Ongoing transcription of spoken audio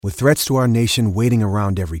With threats to our nation waiting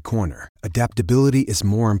around every corner, adaptability is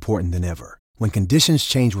more important than ever. When conditions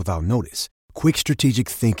change without notice, quick strategic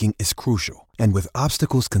thinking is crucial. And with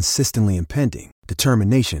obstacles consistently impending,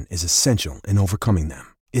 determination is essential in overcoming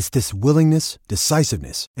them. It's this willingness,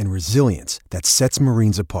 decisiveness, and resilience that sets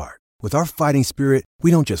Marines apart. With our fighting spirit, we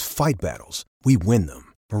don't just fight battles, we win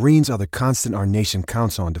them. Marines are the constant our nation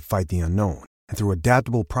counts on to fight the unknown. And through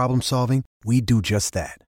adaptable problem solving, we do just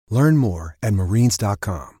that. Learn more at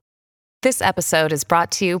marines.com. This episode is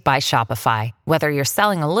brought to you by Shopify. Whether you're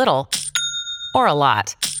selling a little or a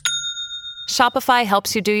lot, Shopify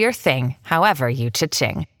helps you do your thing, however you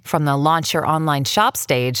cha-ching. From the launch your online shop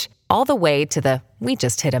stage, all the way to the we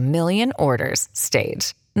just hit 1 million orders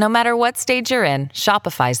stage. No matter what stage you're in,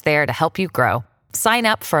 Shopify's there to help you grow. Sign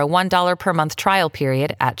up for a $1 per month trial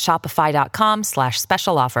period at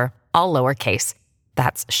shopify.com/special offer, all lowercase.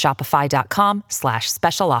 That's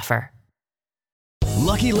shopify.com/special offer.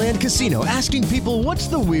 Lucky Land Casino, asking people, what's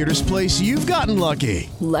the weirdest place you've gotten lucky?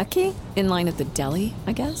 Lucky? In line at the deli,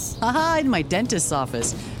 I guess? Aha, in my dentist's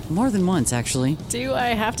office. More than once, actually. Do I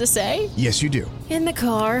have to say? Yes, you do. In the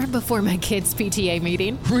car before my kids' PTA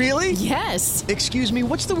meeting. Really? Yes. Excuse me,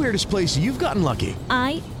 what's the weirdest place you've gotten lucky?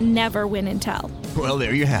 I never win and tell. Well,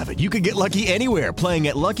 there you have it. You can get lucky anywhere, playing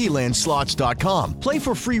at LuckyLandSlots.com. Play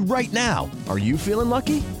for free right now. Are you feeling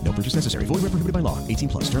lucky? No purchase necessary. Void where prohibited by law.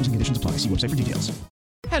 18+. Terms and conditions apply. See website for details.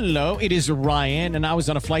 Hello, it is Ryan, and I was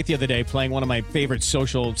on a flight the other day playing one of my favorite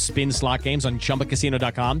social spin slot games on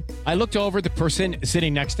ChumbaCasino.com. I looked over at the person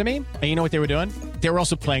sitting next to me, and you know what they were doing? They were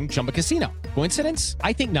also playing Chumba Casino. Coincidence?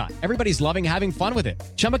 I think not. Everybody's loving having fun with it.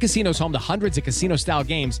 Chumba Casino is home to hundreds of casino-style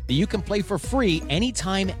games that you can play for free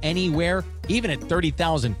anytime, anywhere, even at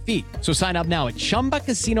 30,000 feet. So sign up now at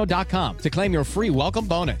ChumbaCasino.com to claim your free welcome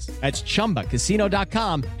bonus. That's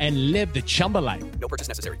ChumbaCasino.com and live the Chumba life. No purchase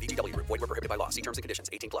necessary. VGW. Void where prohibited by law. See terms and conditions.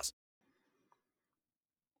 18+.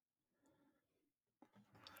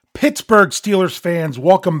 Pittsburgh Steelers fans,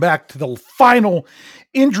 welcome back to the final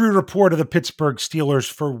injury report of the Pittsburgh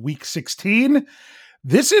Steelers for Week 16.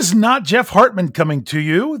 This is not Jeff Hartman coming to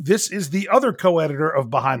you. This is the other co-editor of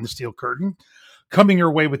Behind the Steel Curtain coming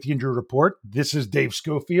your way with the injury report. This is Dave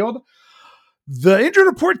Schofield. The injury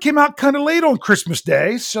report came out kind of late on Christmas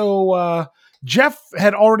Day, so Jeff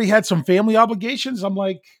had already had some family obligations. I'm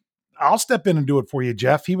like, I'll step in and do it for you,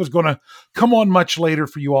 Jeff. He was going to come on much later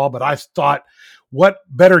for you all, but I thought, what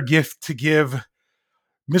better gift to give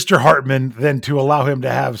Mr. Hartman than to allow him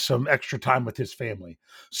to have some extra time with his family.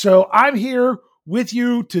 So I'm here with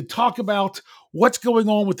you to talk about what's going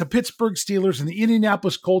on with the Pittsburgh Steelers and the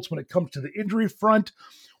Indianapolis Colts when it comes to the injury front.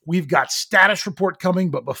 We've got status report coming,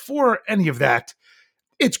 but before any of that,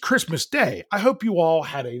 it's Christmas Day. I hope you all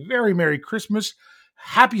had a very Merry Christmas,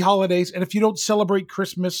 Happy Holidays, and if you don't celebrate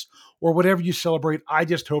Christmas or whatever you celebrate, I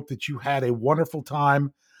just hope that you had a wonderful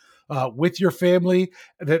time with your family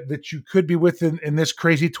that you could be with in this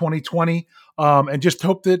crazy 2020, and just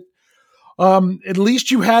hope that at least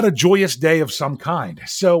you had a joyous day of some kind.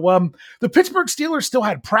 So the Pittsburgh Steelers still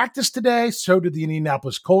had practice today. So did the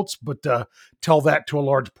Indianapolis Colts, but tell that to a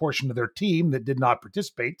large portion of their team that did not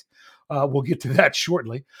participate. We'll get to that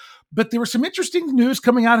shortly. But there was some interesting news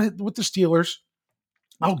coming out with the Steelers.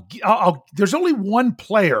 There's only one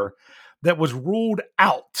player that was ruled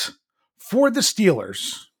out for the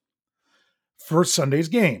Steelers for Sunday's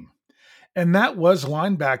game, and that was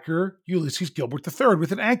linebacker Ulysses Gilbert III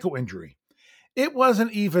with an ankle injury. It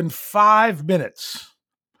wasn't even 5 minutes.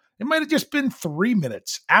 It might have just been 3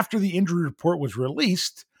 minutes after the injury report was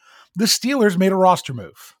released. The Steelers made a roster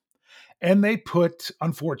move, and they put,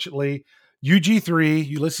 unfortunately, UG3,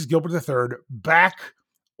 Ulysses Gilbert III, back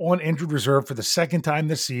on injured reserve for the second time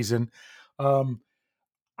this season.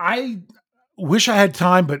 I wish I had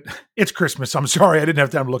time, but it's Christmas. I'm sorry I didn't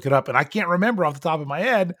have time to look it up, and I can't remember off the top of my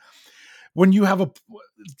head when you have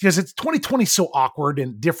because it's 2020 so awkward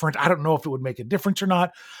and different. I don't know if it would make a difference or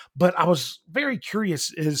not, but I was very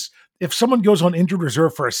curious is if someone goes on injured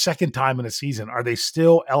reserve for a second time in a season, are they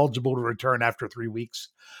still eligible to return after 3 weeks?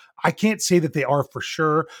 I can't say that they are for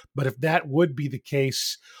sure, but if that would be the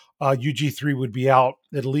case, UG3 would be out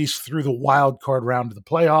at least through the wild card round of the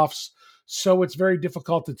playoffs. So it's very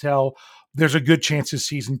difficult to tell. There's a good chance this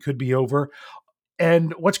season could be over.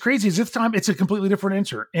 And what's crazy is this time it's a completely different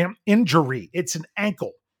injury. It's an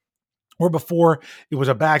ankle, where before it was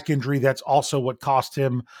a back injury. That's also what cost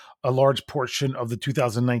him a large portion of the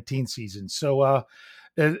 2019 season. So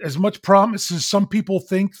as much promise as some people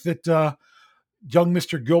think that young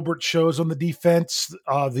Mr. Gilbert shows on the defense,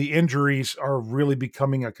 the injuries are really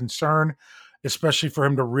becoming a concern, especially for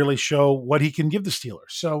him to really show what he can give the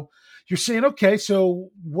Steelers. So you're saying, okay, so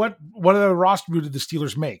what other roster move did the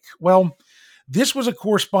Steelers make? Well, this was a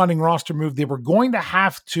corresponding roster move. They were going to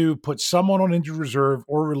have to put someone on injured reserve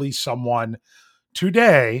or release someone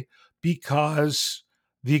today because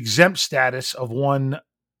the exempt status of one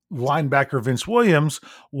linebacker, Vince Williams,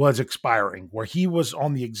 was expiring, where he was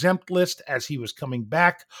on the exempt list as he was coming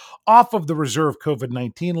back off of the reserve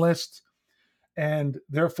COVID-19 list. And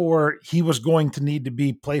therefore, he was going to need to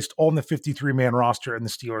be placed on the 53-man roster, and the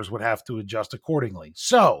Steelers would have to adjust accordingly.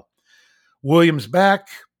 So, Williams back,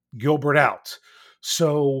 Gilbert out.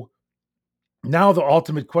 So, now the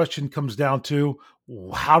ultimate question comes down to,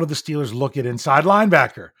 how do the Steelers look at inside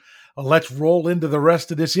linebacker? Let's roll into the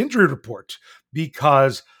rest of this injury report,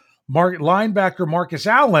 because linebacker Marcus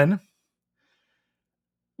Allen,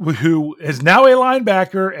 who is now a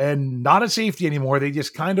linebacker and not a safety anymore. They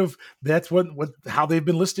just kind of, that's how they've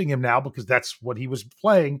been listing him now, because that's what he was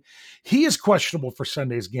playing. He is questionable for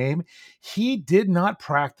Sunday's game. He did not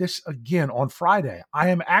practice again on Friday. I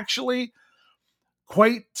am actually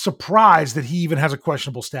quite surprised that he even has a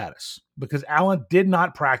questionable status, because Allen did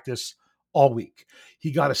not practice all week.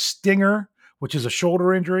 He got a stinger, which is a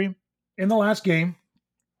shoulder injury, in the last game.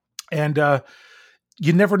 And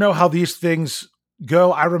you never know how these things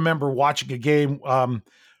go. I remember watching a game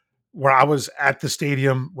where I was at the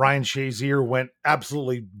stadium. Ryan Shazier went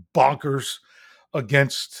absolutely bonkers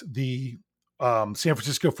against the San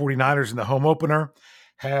Francisco 49ers in the home opener.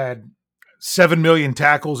 Had 7 million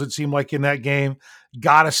tackles, it seemed like, in that game.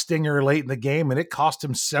 Got a stinger late in the game, and it cost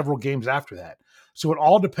him several games after that. So it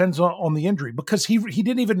all depends on the injury, because he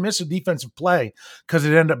didn't even miss a defensive play, because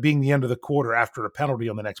it ended up being the end of the quarter after a penalty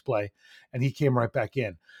on the next play, and he came right back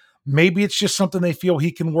in. Maybe it's just something they feel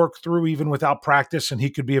he can work through even without practice, and he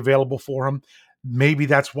could be available for him. Maybe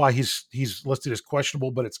that's why he's listed as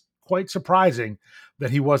questionable, but it's quite surprising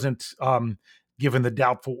that he wasn't given the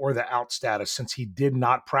doubtful or the out status, since he did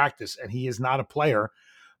not practice, and he is not a player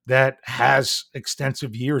that has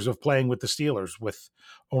extensive years of playing with the Steelers, with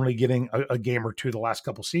only getting a game or two the last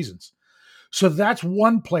couple seasons. So that's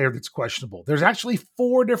one player that's questionable. There's actually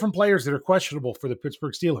 4 different players that are questionable for the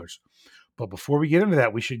Pittsburgh Steelers. But before we get into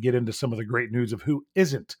that, we should get into some of the great news of who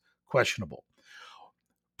isn't questionable.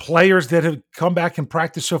 Players that have come back and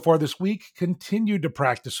practiced so far this week continued to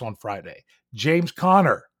practice on Friday. James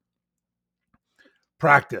Conner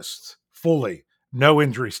practiced fully, no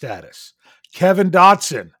injury status. Kevin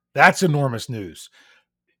Dotson, that's enormous news,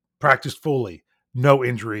 practiced fully, no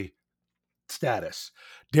injury status.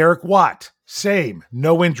 Derek Watt, same,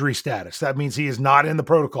 no injury status. That means he is not in the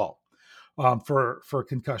protocol for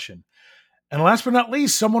concussion. And last but not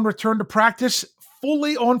least, someone returned to practice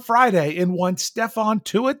fully on Friday in one Stephon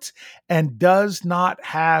Tuitt, and does not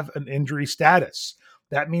have an injury status.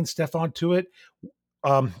 That means Stephon Tuitt,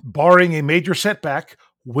 barring a major setback,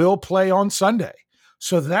 will play on Sunday.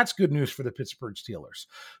 So that's good news for the Pittsburgh Steelers.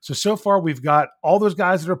 So far we've got all those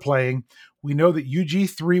guys that are playing. We know that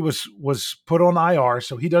UG3 was put on IR,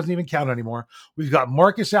 so he doesn't even count anymore. We've got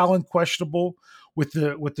Marcus Allen questionable with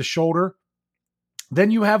the shoulder. Then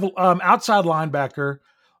you have outside linebacker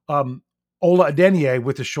Ola Adeniyi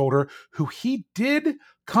with the shoulder, who he did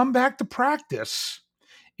come back to practice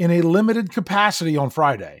in a limited capacity on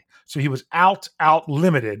Friday. So he was out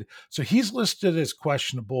limited. So he's listed as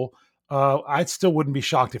questionable. I still wouldn't be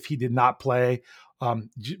shocked if he did not play,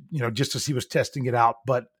 just as he was testing it out.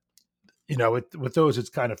 But, with those, it's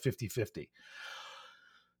kind of 50-50.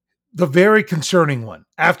 The very concerning one,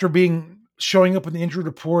 after showing up in the injury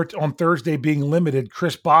report on Thursday, being limited,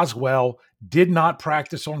 Chris Boswell did not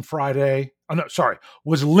practice on Friday.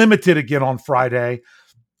 Was limited again on Friday.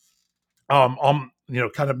 Kind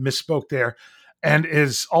of misspoke there, and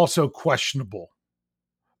is also questionable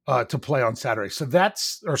to play on Saturday.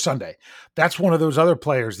 Or Sunday. That's one of those other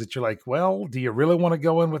players that you're like, well, do you really want to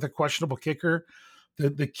go in with a questionable kicker?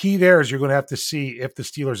 The key there is you're going to have to see if the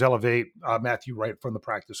Steelers elevate Matthew Wright from the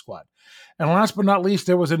practice squad. And last but not least,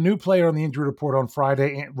 there was a new player on the injury report on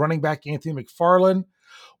Friday. Running back Anthony McFarland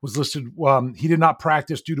was listed. He did not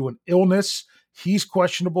practice due to an illness. He's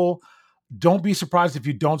questionable. Don't be surprised if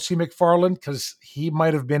you don't see McFarland, because he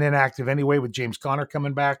might have been inactive anyway with James Conner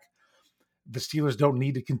coming back. The Steelers don't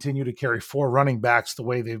need to continue to carry 4 running backs the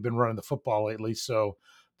way they've been running the football lately. So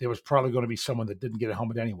there was probably going to be someone that didn't get a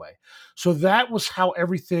helmet anyway. So that was how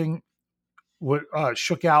everything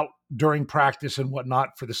shook out during practice and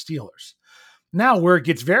whatnot for the Steelers. Now, where it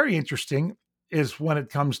gets very interesting is when it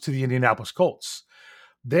comes to the Indianapolis Colts.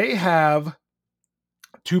 They have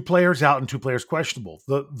 2 players out and 2 players questionable.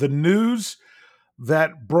 The news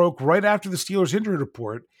that broke right after the Steelers injury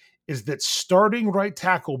report is that starting right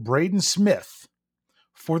tackle Braden Smith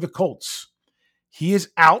for the Colts, he is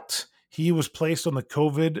out. he was placed on the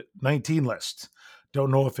COVID-19 list.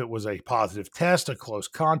 Don't know if it was a positive test, a close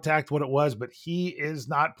contact, what it was, but he is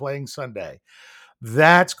not playing Sunday.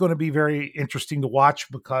 That's going to be very interesting to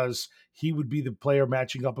watch because he would be the player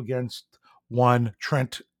matching up against one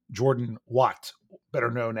Trent Jordan Watt,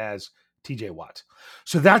 better known as TJ Watt.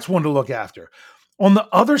 So that's one to look after. On the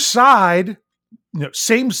other side,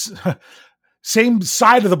 same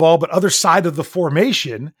side of the ball, but other side of the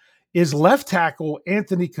formation is left tackle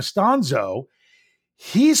Anthony Costanzo.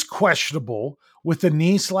 He's questionable with a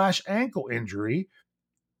knee/ankle injury.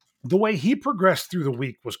 The way he progressed through the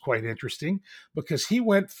week was quite interesting because he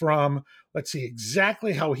went from, let's see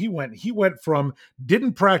exactly how he went. He went from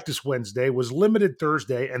didn't practice Wednesday, was limited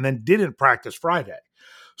Thursday, and then didn't practice Friday.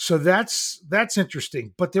 So that's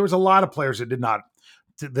interesting. But there was a lot of players that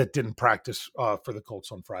didn't practice for the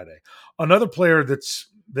Colts on Friday. Another player that's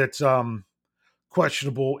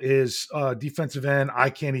questionable is defensive end.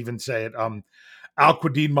 I can't even say it.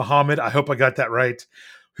 Al-Quadin Muhammad. I hope I got that right.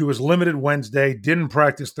 Who was limited Wednesday, didn't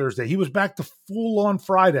practice Thursday. He was back to full on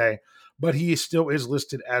Friday, but he still is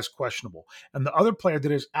listed as questionable. And the other player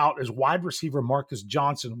that is out is wide receiver Marcus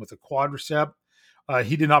Johnson with a quadricep.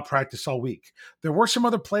 He did not practice all week. There were some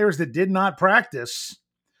other players that did not practice,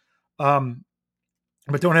 but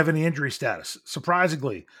don't have any injury status.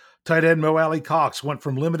 Surprisingly, tight end Mo Alley Cox went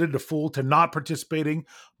from limited to full to not participating,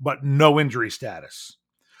 but no injury status.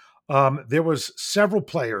 There was several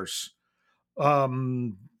players.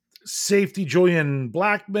 Safety Julian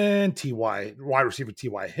Blackman, wide receiver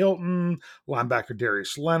T.Y. Hilton, linebacker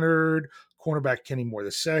Darius Leonard, cornerback Kenny Moore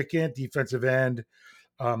II, defensive end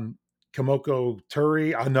Kamoko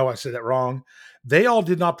Turi. I know I said that wrong. They all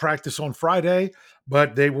did not practice on Friday,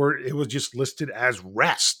 but it was just listed as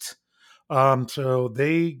rest. So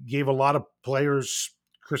they gave a lot of players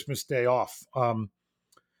Christmas Day off.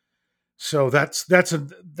 So that's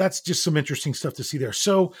just some interesting stuff to see there.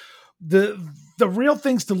 So the real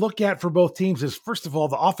things to look at for both teams is, first of all,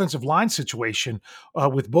 the offensive line situation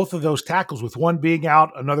with both of those tackles, with one being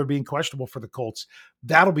out, another being questionable for the Colts.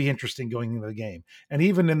 That'll be interesting going into the game. And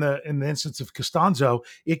even in the instance of Costanzo,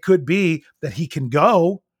 it could be that he can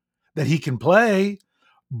go, that he can play,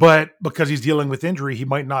 but because he's dealing with injury, he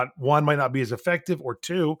might not be as effective, or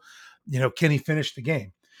two, can he finish the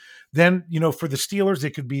game? Then, for the Steelers,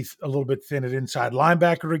 it could be a little bit thin at inside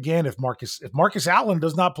linebacker again. If Marcus Allen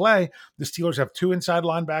does not play, the Steelers have two inside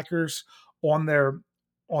linebackers on their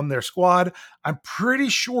squad. I'm pretty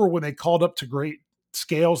sure when they called up to Great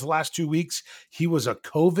Scales the last 2 weeks, he was a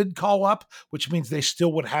COVID call-up, which means they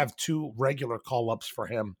still would have two regular call-ups for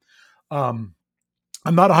him. I'm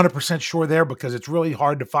not 100% sure there because it's really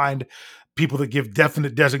hard to find people that give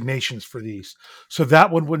definite designations for these. So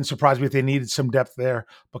that one wouldn't surprise me if they needed some depth there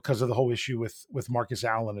because of the whole issue with Marcus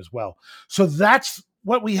Allen as well. So that's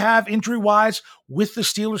what we have injury-wise with the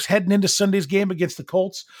Steelers heading into Sunday's game against the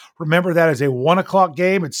Colts. Remember, that is a 1:00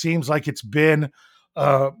 game. It seems like it's been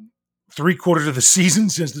 3/4 of the season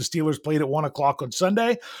since the Steelers played at 1:00 on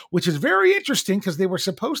Sunday, which is very interesting because they were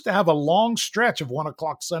supposed to have a long stretch of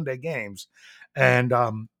 1:00 Sunday games. And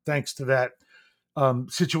thanks to that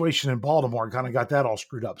situation in Baltimore, kind of got that all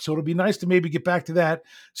screwed up. So it'll be nice to maybe get back to that.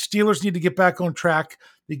 Steelers need to get back on track.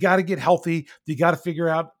 They got to get healthy. They got to figure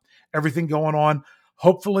out everything going on.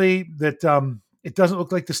 Hopefully that it doesn't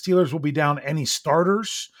look like the Steelers will be down any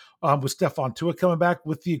starters with Stephon Tuitt coming back,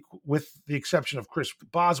 with the exception of Chris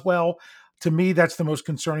Boswell. To me, that's the most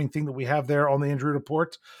concerning thing that we have there on the injury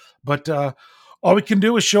report. But all we can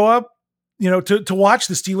do is show up, to watch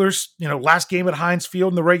the Steelers, last game at Heinz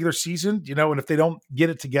Field in the regular season, and if they don't get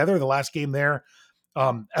it together, the last game there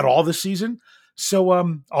at all this season. So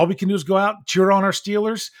all we can do is go out, cheer on our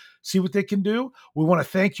Steelers, see what they can do. We want to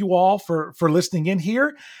thank you all for listening in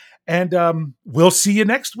here, and we'll see you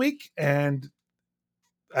next week. And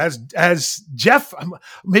as Jeff,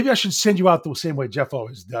 maybe I should send you out the same way Jeff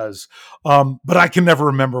always does, but I can never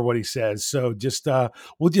remember what he says. So just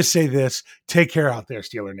we'll just say this: take care out there,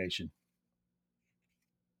 Steeler Nation.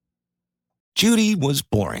 Judy was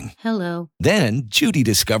boring. Hello. Then Judy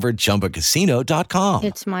discovered ChumbaCasino.com.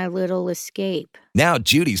 It's my little escape. Now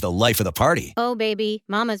Judy's the life of the party. Oh, baby,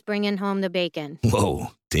 mama's bringing home the bacon. Whoa,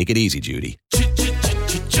 take it easy, Judy.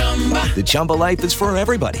 The Chumba life is for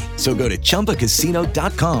everybody. So go to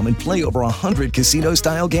ChumbaCasino.com and play over 100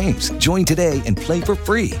 casino-style games. Join today and play for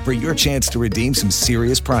free for your chance to redeem some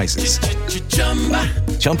serious prizes.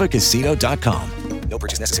 ChumbaCasino.com. No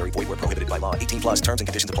purchase necessary. Void where prohibited by law. 18+ terms and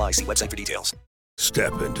conditions apply. See website for details.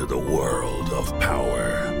 Step into the world of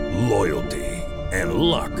power, loyalty, and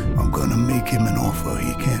luck. I'm gonna make him an offer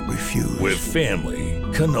he can't refuse. With family,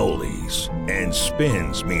 cannolis, and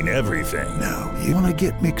spins mean everything. Now, you wanna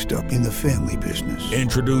get mixed up in the family business.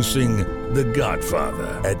 Introducing The Godfather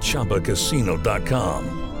at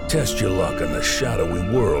ChumbaCasino.com. Test your luck in the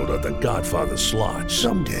shadowy world of The Godfather slot.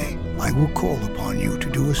 Someday, I will call upon you to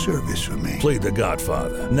do a service for me. Play The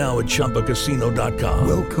Godfather now at ChumbaCasino.com.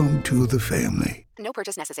 Welcome to the family. No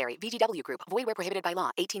purchase necessary. VGW Group. Void where prohibited by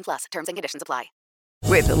law. 18 plus. Terms and conditions apply.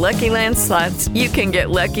 With the Lucky Land Slots, you can get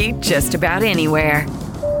lucky just about anywhere.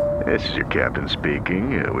 This is your captain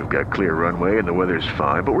speaking. We've got clear runway and the weather's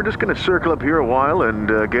fine, but we're just going to circle up here a while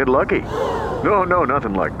and get lucky. No,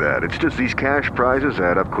 nothing like that. It's just these cash prizes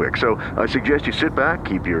add up quick. So I suggest you sit back,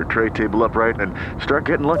 keep your tray table upright, and start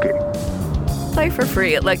getting lucky. Play for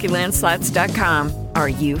free at LuckyLandSlots.com. Are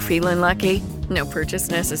you feeling lucky? No purchase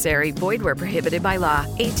necessary. Void where prohibited by law.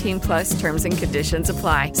 18 plus terms and conditions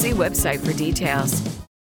apply. See website for details.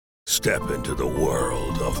 Step into the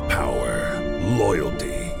world of power,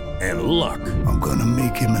 loyalty, and luck. I'm gonna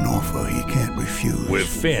make him an offer he can't refuse. With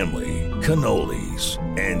family, cannolis,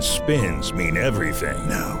 and spins mean everything.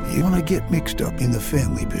 Now, you wanna get mixed up in the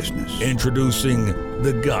family business. Introducing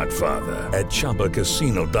The Godfather at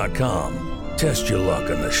ChumbaCasino.com. Test your luck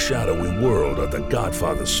in the shadowy world of The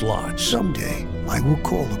Godfather slot. Someday, I will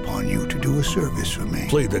call upon you to do a service for me.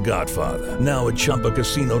 Play The Godfather now at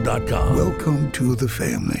ChumbaCasino.com. Welcome to the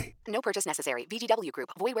family. No purchase necessary. VGW Group.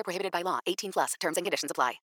 Void where prohibited by law. 18 plus. Terms and conditions apply.